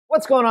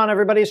What's going on,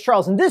 everybody? It's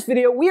Charles. In this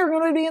video, we are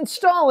going to be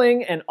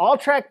installing an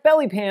Alltrack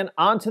belly pan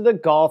onto the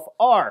Golf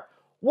R.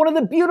 One of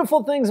the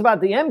beautiful things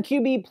about the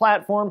MQB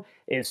platform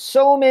is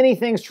so many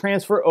things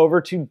transfer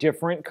over to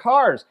different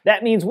cars.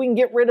 That means we can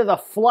get rid of the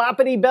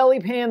floppity belly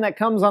pan that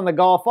comes on the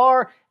Golf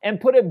R and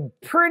put a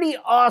pretty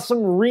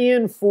awesome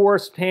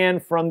reinforced pan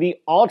from the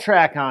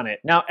Alltrack on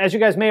it. Now, as you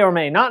guys may or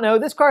may not know,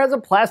 this car has a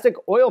plastic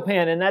oil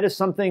pan, and that is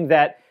something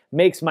that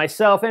makes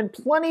myself and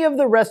plenty of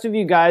the rest of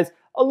you guys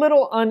a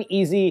little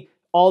uneasy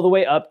all the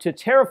way up to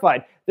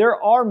terrified. There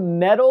are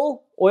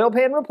metal oil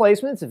pan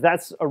replacements if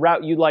that's a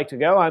route you'd like to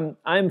go.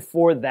 I'm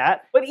for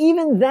that. But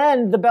even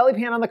then, the belly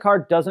pan on the car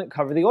doesn't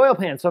cover the oil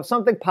pan. So if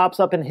something pops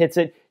up and hits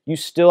it, you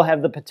still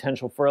have the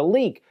potential for a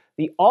leak.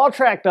 The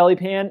Alltrack belly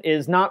pan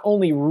is not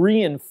only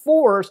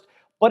reinforced,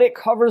 but it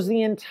covers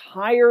the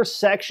entire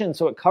section.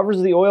 So it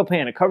covers the oil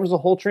pan, it covers the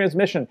whole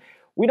transmission.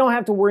 We don't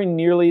have to worry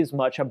nearly as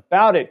much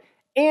about it.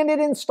 And it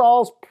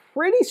installs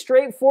pretty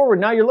straightforward.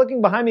 Now you're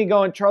looking behind me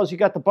going, Charles, you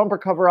got the bumper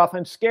cover off.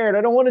 I'm scared.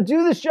 I don't want to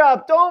do this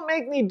job. Don't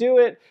make me do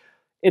it.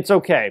 It's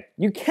okay.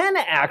 You can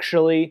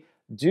actually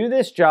do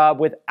this job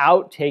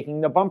without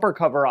taking the bumper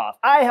cover off.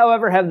 I,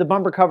 however, have the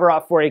bumper cover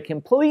off for a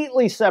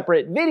completely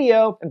separate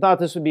video and thought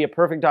this would be a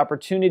perfect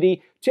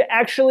opportunity to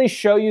actually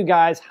show you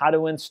guys how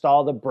to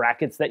install the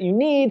brackets that you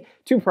need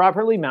to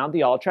properly mount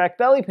the Alltrack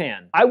belly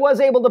pan. I was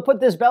able to put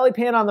this belly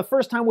pan on the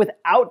first time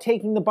without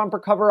taking the bumper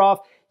cover off.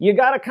 You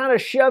gotta kind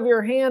of shove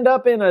your hand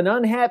up in an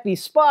unhappy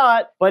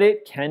spot, but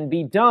it can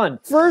be done.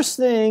 First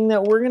thing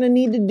that we're gonna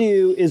need to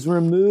do is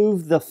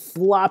remove the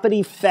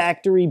floppity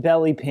factory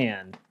belly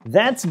pan.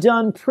 That's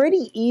done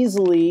pretty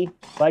easily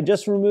by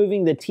just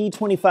removing the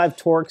T25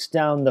 Torx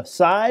down the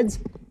sides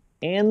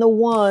and the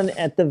one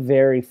at the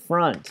very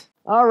front.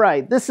 All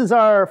right, this is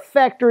our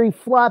factory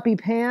floppy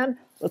pan.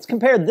 Let's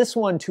compare this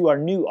one to our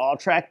new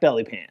Alltrack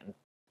belly pan.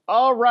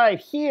 All right,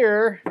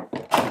 here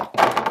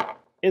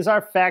is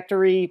our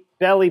factory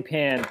belly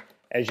pan.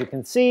 As you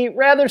can see,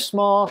 rather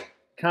small,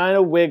 kind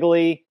of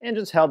wiggly, and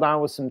just held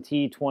on with some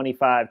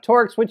T25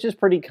 Torx, which is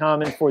pretty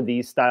common for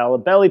these style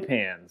of belly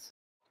pans.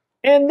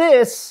 And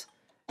this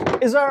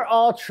is our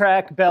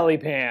Alltrack belly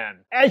pan.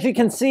 As you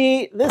can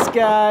see, this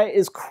guy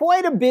is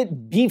quite a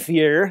bit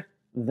beefier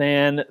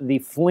than the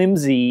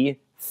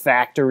flimsy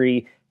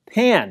factory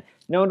pan.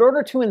 Now, in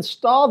order to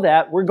install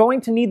that, we're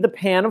going to need the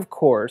pan, of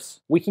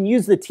course. We can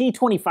use the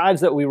T25s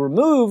that we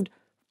removed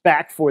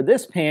back for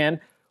this pan.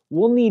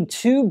 We'll need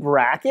 2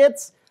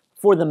 brackets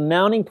for the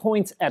mounting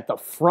points at the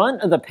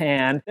front of the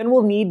pan. Then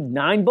we'll need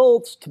 9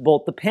 bolts to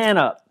bolt the pan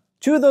up.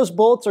 2 of those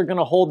bolts are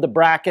gonna hold the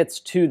brackets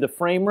to the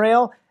frame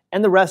rail,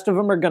 and the rest of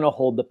them are gonna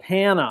hold the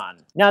pan on.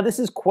 Now, this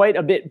is quite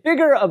a bit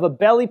bigger of a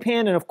belly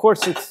pan, and of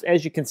course, it's,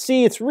 as you can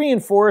see, it's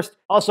reinforced.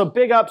 Also,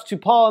 big ups to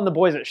Paul and the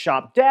boys at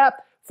Shop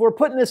DAP for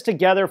putting this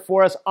together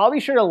for us. I'll be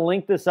sure to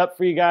link this up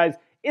for you guys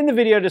in the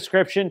video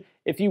description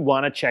if you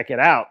wanna check it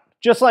out.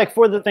 Just like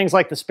for the things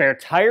like the spare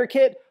tire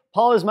kit,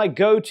 Paul is my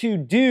go-to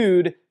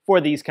dude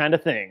for these kind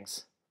of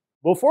things.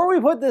 Before we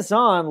put this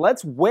on,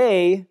 let's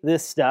weigh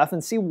this stuff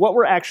and see what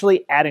we're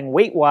actually adding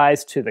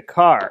weight-wise to the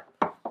car.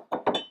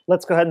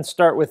 Let's go ahead and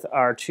start with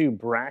our 2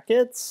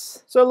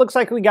 brackets. So it looks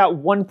like we got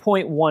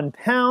 1.1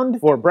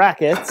 pound for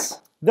brackets.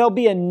 There'll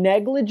be a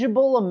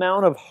negligible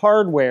amount of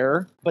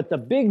hardware, but the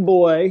big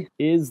boy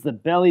is the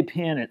belly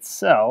pan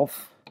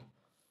itself.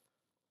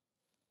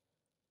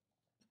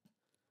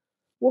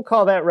 We'll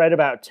call that right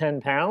about 10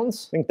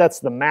 pounds. I think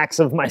that's the max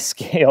of my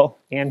scale.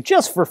 And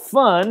just for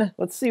fun,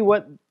 let's see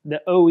what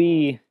the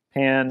OE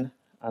pan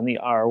on the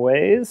R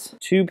weighs.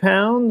 2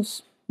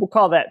 pounds. We'll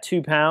call that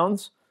 2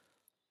 pounds.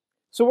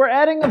 So we're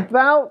adding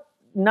about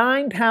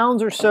 9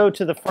 pounds or so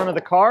to the front of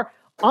the car.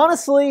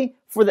 Honestly,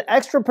 for the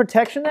extra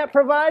protection that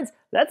provides,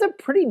 that's a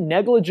pretty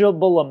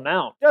negligible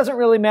amount. Doesn't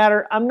really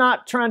matter. I'm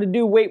not trying to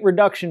do weight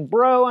reduction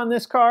bro on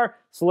this car,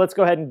 so let's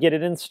go ahead and get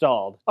it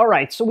installed. All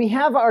right, so we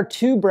have our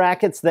 2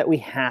 brackets that we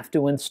have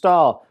to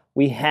install.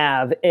 We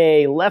have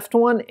a left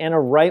one and a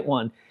right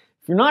one.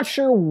 If you're not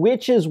sure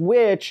which is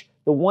which,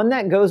 the one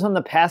that goes on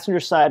the passenger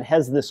side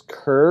has this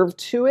curve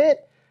to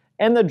it,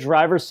 and the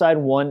driver's side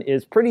one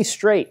is pretty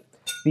straight.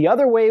 The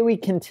other way we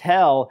can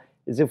tell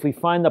is if we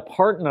find the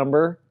part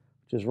number,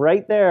 which is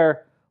right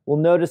there, we'll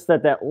notice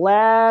that that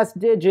last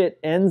digit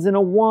ends in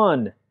a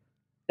 1.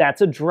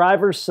 That's a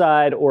driver's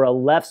side or a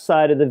left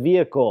side of the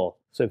vehicle.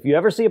 So if you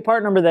ever see a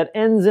part number that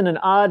ends in an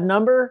odd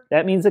number,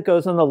 that means it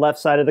goes on the left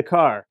side of the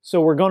car.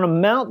 So we're going to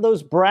mount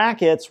those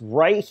brackets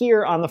right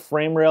here on the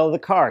frame rail of the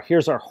car.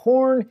 Here's our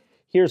horn,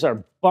 here's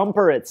our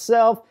bumper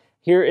itself,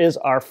 here is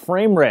our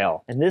frame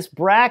rail. And this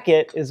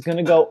bracket is going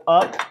to go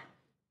up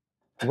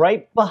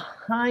right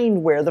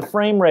behind where the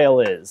frame rail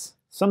is.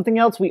 Something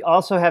else we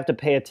also have to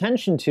pay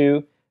attention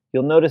to,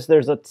 you'll notice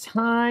there's a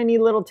tiny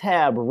little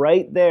tab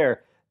right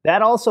there.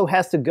 That also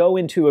has to go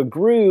into a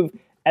groove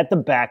at the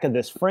back of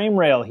this frame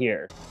rail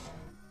here.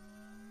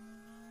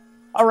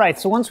 All right,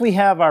 so once we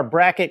have our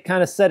bracket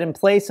kind of set in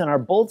place and our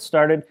bolts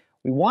started,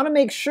 we want to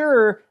make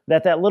sure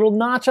that that little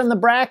notch on the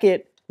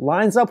bracket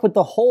lines up with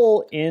the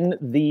hole in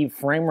the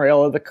frame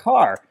rail of the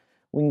car.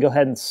 We can go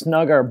ahead and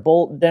snug our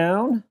bolt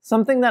down.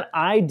 Something that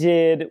I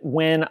did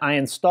when I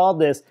installed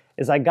this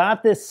is I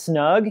got this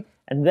snug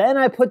and then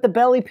I put the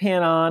belly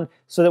pan on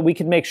so that we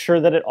could make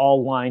sure that it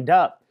all lined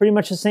up. Pretty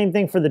much the same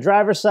thing for the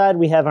driver's side.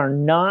 We have our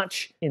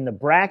notch in the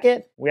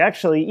bracket. We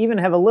actually even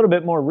have a little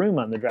bit more room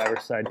on the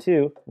driver's side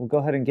too. We'll go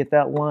ahead and get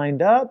that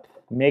lined up.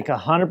 Make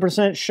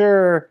 100%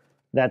 sure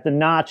that the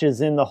notch is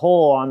in the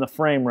hole on the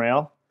frame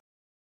rail.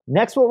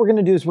 Next, what we're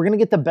gonna do is we're gonna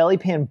get the belly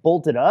pan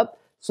bolted up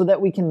so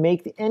that we can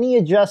make any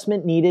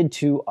adjustment needed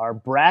to our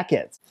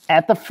brackets.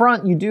 At the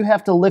front, you do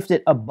have to lift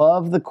it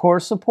above the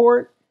core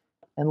support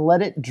and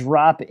let it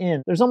drop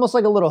in. There's almost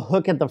like a little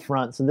hook at the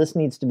front, so this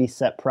needs to be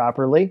set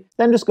properly.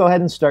 Then just go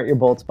ahead and start your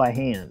bolts by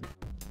hand.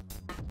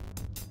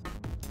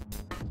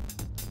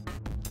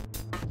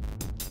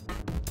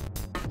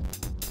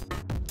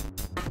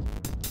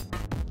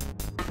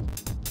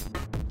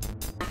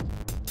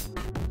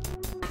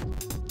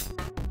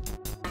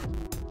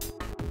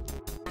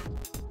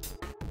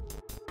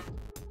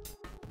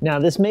 Now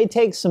this may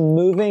take some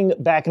moving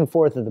back and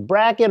forth of the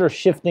bracket or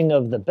shifting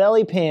of the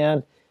belly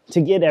pan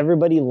to get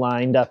everybody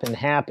lined up and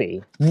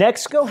happy.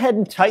 Next, go ahead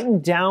and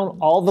tighten down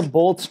all the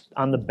bolts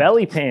on the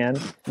belly pan.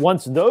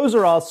 Once those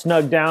are all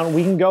snugged down,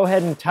 we can go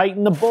ahead and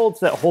tighten the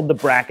bolts that hold the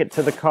bracket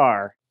to the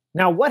car.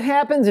 Now what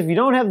happens if you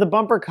don't have the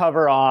bumper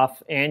cover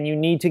off and you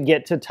need to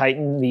get to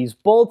tighten these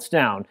bolts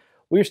down?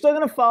 Well, you're still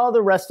gonna follow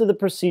the rest of the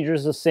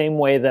procedures the same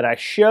way that I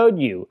showed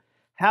you.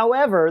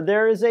 However,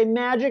 there is a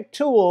magic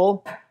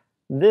tool,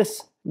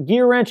 this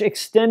gear wrench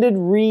extended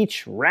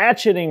reach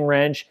ratcheting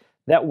wrench,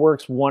 that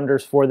works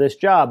wonders for this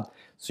job.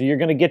 So you're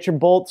gonna get your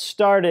bolts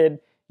started,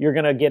 you're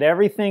gonna get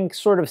everything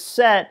sort of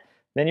set,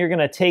 then you're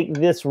gonna take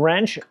this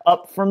wrench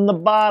up from the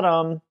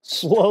bottom,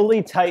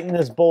 slowly tighten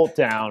this bolt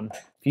down.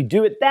 If you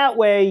do it that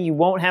way, you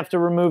won't have to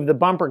remove the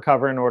bumper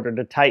cover in order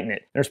to tighten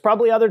it. There's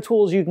probably other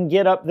tools you can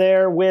get up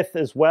there with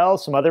as well,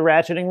 some other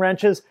ratcheting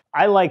wrenches.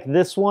 I like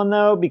this one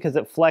though because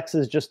it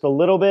flexes just a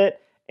little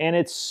bit and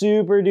it's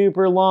super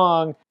duper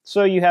long,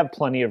 so you have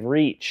plenty of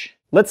reach.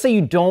 Let's say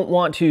you don't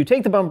want to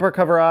take the bumper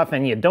cover off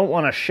and you don't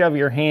want to shove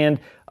your hand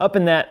up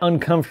in that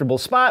uncomfortable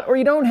spot, or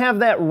you don't have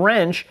that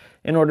wrench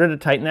in order to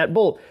tighten that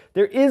bolt.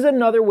 There is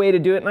another way to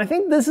do it, and I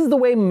think this is the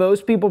way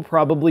most people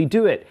probably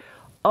do it.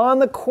 On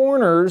the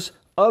corners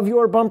of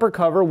your bumper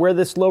cover, where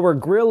this lower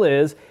grill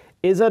is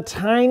a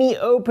tiny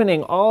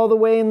opening all the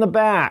way in the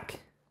back.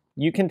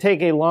 You can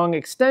take a long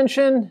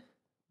extension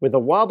with a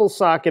wobble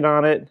socket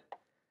on it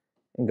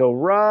and go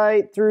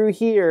right through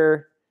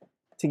here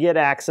to get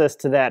access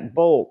to that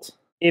bolt.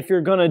 If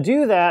you're gonna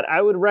do that,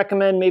 I would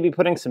recommend maybe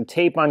putting some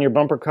tape on your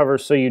bumper cover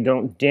so you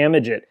don't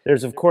damage it.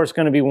 There's of course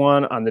gonna be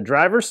one on the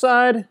driver's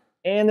side,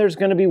 and there's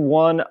gonna be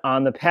one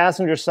on the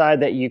passenger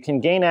side that you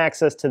can gain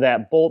access to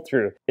that bolt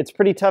through. It's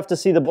pretty tough to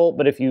see the bolt,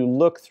 but if you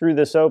look through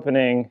this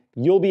opening,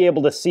 you'll be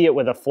able to see it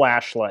with a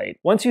flashlight.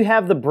 Once you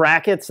have the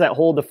brackets that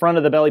hold the front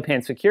of the belly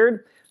pan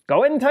secured,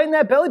 go ahead and tighten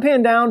that belly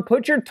pan down,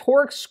 put your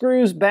Torx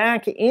screws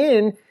back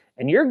in,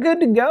 and you're good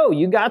to go.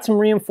 You got some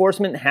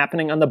reinforcement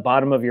happening on the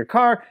bottom of your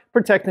car,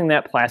 protecting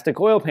that plastic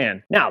oil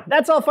pan. Now,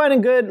 that's all fine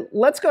and good.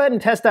 Let's go ahead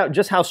and test out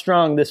just how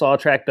strong this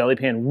Alltrack belly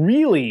pan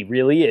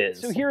really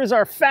is. So here is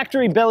our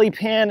factory belly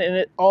pan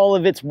in all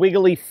of its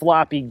wiggly,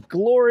 floppy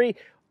glory.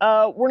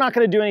 We're not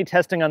gonna do any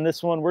testing on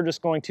this one. We're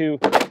just going to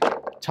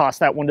toss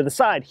that one to the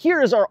side.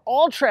 Here is our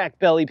Alltrack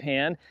belly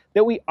pan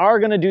that we are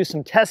gonna do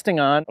some testing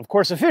on. Of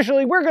course,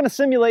 officially, we're gonna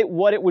simulate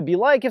what it would be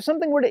like if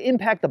something were to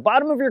impact the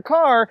bottom of your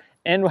car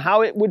and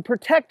how it would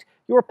protect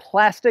your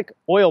plastic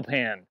oil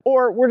pan.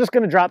 Or we're just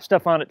gonna drop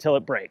stuff on it till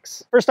it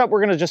breaks. First up,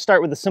 we're gonna just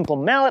start with a simple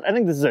mallet. I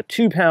think this is a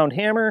 2-pound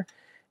hammer,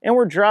 and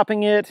we're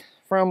dropping it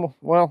from,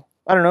 well,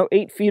 I don't know,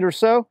 8 feet or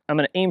so. I'm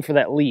gonna aim for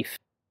that leaf.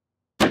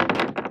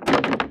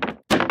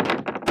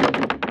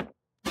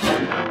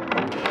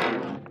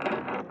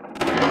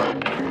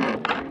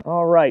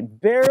 All right,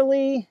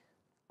 barely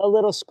a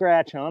little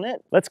scratch on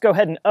it. Let's go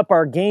ahead and up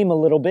our game a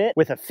little bit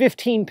with a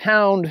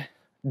 15-pound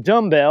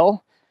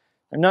dumbbell.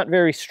 I'm not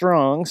very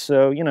strong,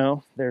 so, you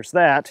know, there's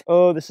that.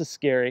 Oh, this is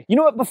scary. You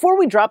know what, before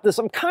we drop this,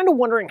 I'm kind of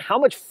wondering how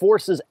much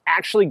force is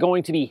actually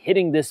going to be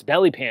hitting this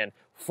belly pan.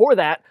 For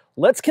that,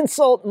 let's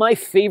consult my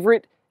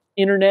favorite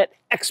internet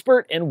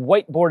expert and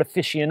whiteboard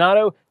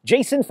aficionado,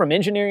 Jason from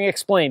Engineering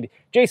Explained.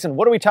 Jason,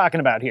 what are we talking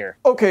about here?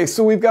 Okay,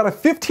 so we've got a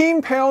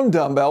 15-pound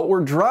dumbbell.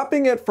 We're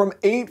dropping it from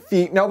 8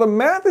 feet. Now the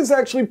math is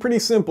actually pretty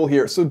simple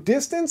here. So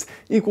distance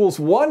equals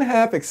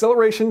 1/2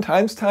 acceleration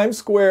times time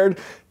squared.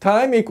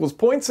 Time equals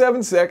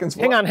 0.7 seconds.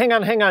 Hang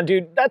on,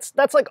 dude.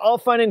 That's like all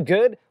fine and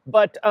good,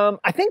 but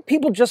I think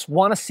people just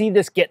want to see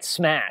this get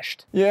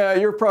smashed. Yeah,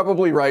 you're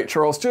probably right,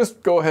 Charles.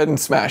 Just go ahead and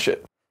smash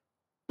it.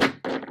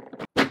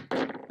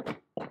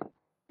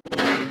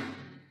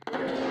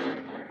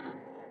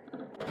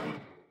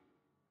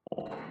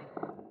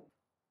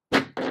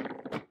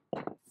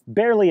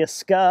 Barely a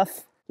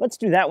scuff. Let's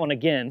do that one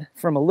again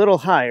from a little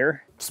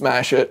higher.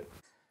 Smash it.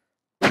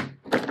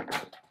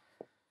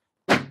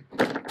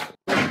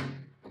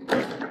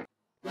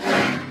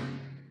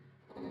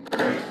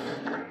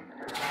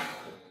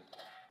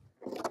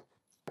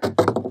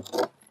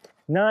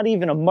 Not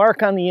even a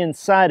mark on the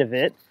inside of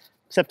it,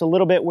 except a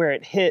little bit where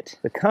it hit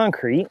the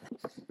concrete.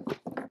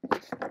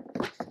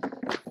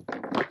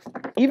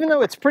 Even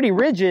though it's pretty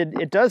rigid,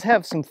 it does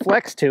have some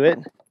flex to it.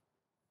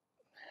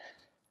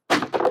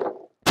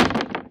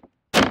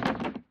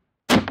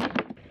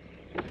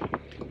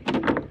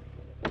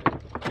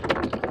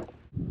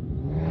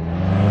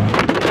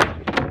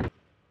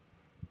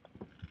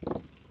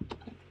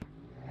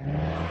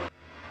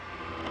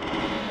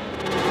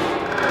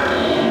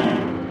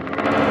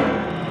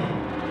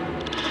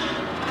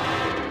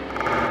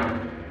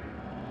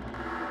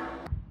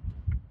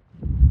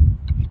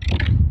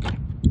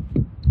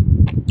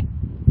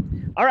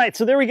 All right,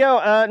 so there we go.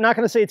 Not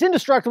going to say it's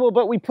indestructible,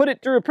 but we put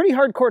it through a pretty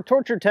hardcore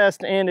torture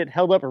test and it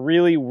held up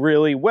really,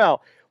 really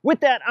well. With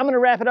that, I'm going to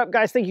wrap it up,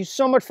 guys. Thank you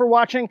so much for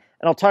watching,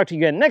 and I'll talk to you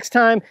again next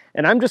time.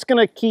 And I'm just going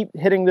to keep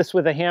hitting this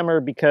with a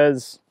hammer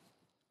because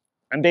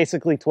I'm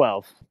basically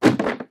 12.